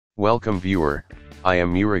Welcome viewer, I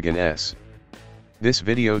am Murugan S. This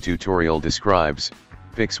video tutorial describes,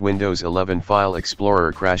 fix Windows 11 File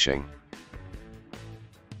Explorer crashing.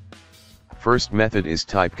 First method is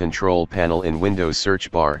type Control Panel in Windows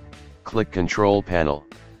search bar, click Control Panel.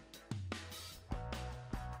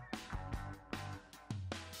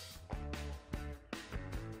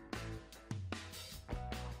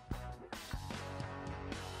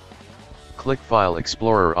 Click File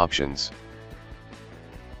Explorer Options.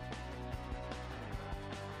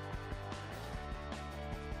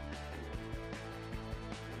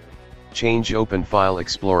 Change Open File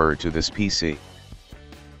Explorer to this PC.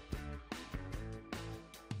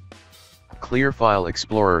 Clear File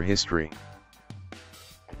Explorer history.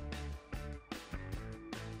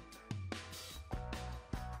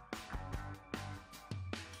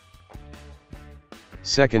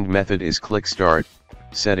 Second method is click Start,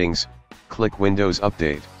 Settings, click Windows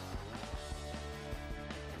Update.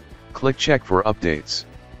 Click Check for updates.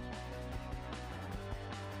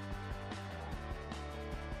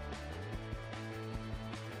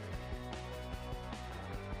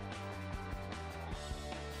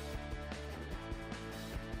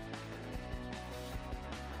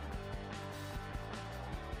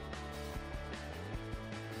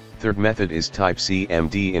 Third method is type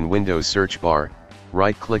CMD in Windows search bar,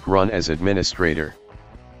 right-click Run as administrator.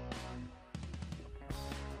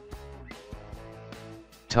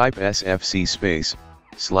 Type sfc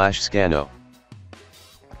 /scannow.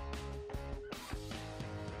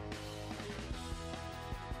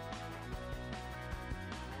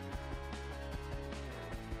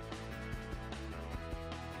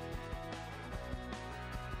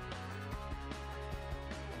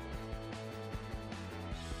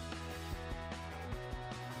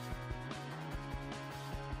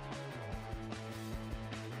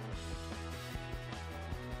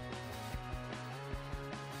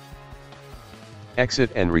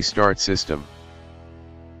 Exit and restart system.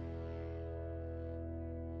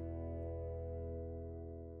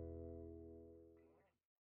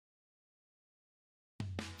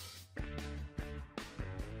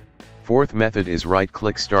 Fourth method is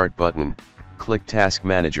right-click Start button, click Task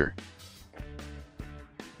Manager.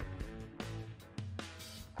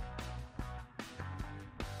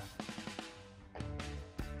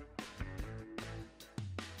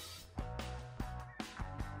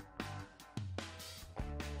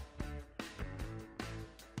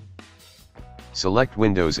 Select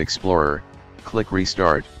Windows Explorer, click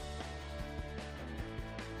Restart.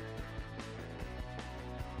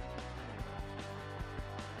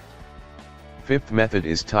 Fifth method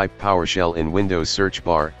is type PowerShell in Windows search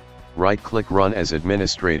bar, right-click Run as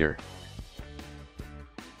administrator.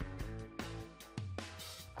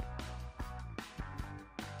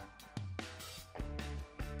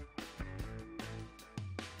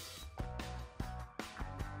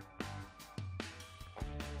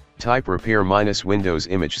 Type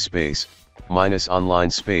repair-windowsimage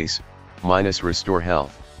 -online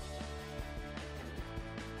 -restorehealth.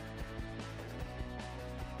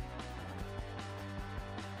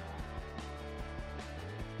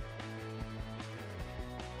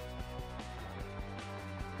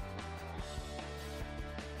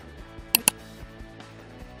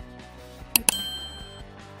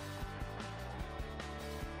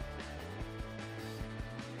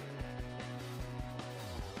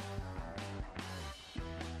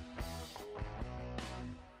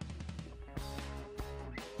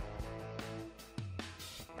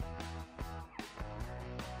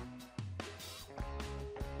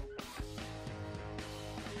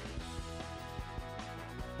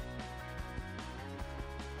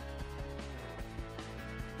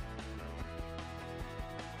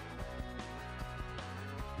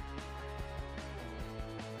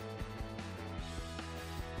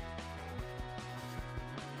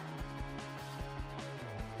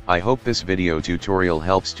 I hope this video tutorial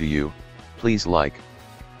helps to you. Please like,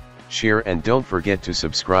 share and don't forget to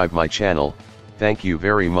subscribe my channel. Thank you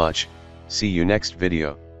very much. See you next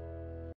video.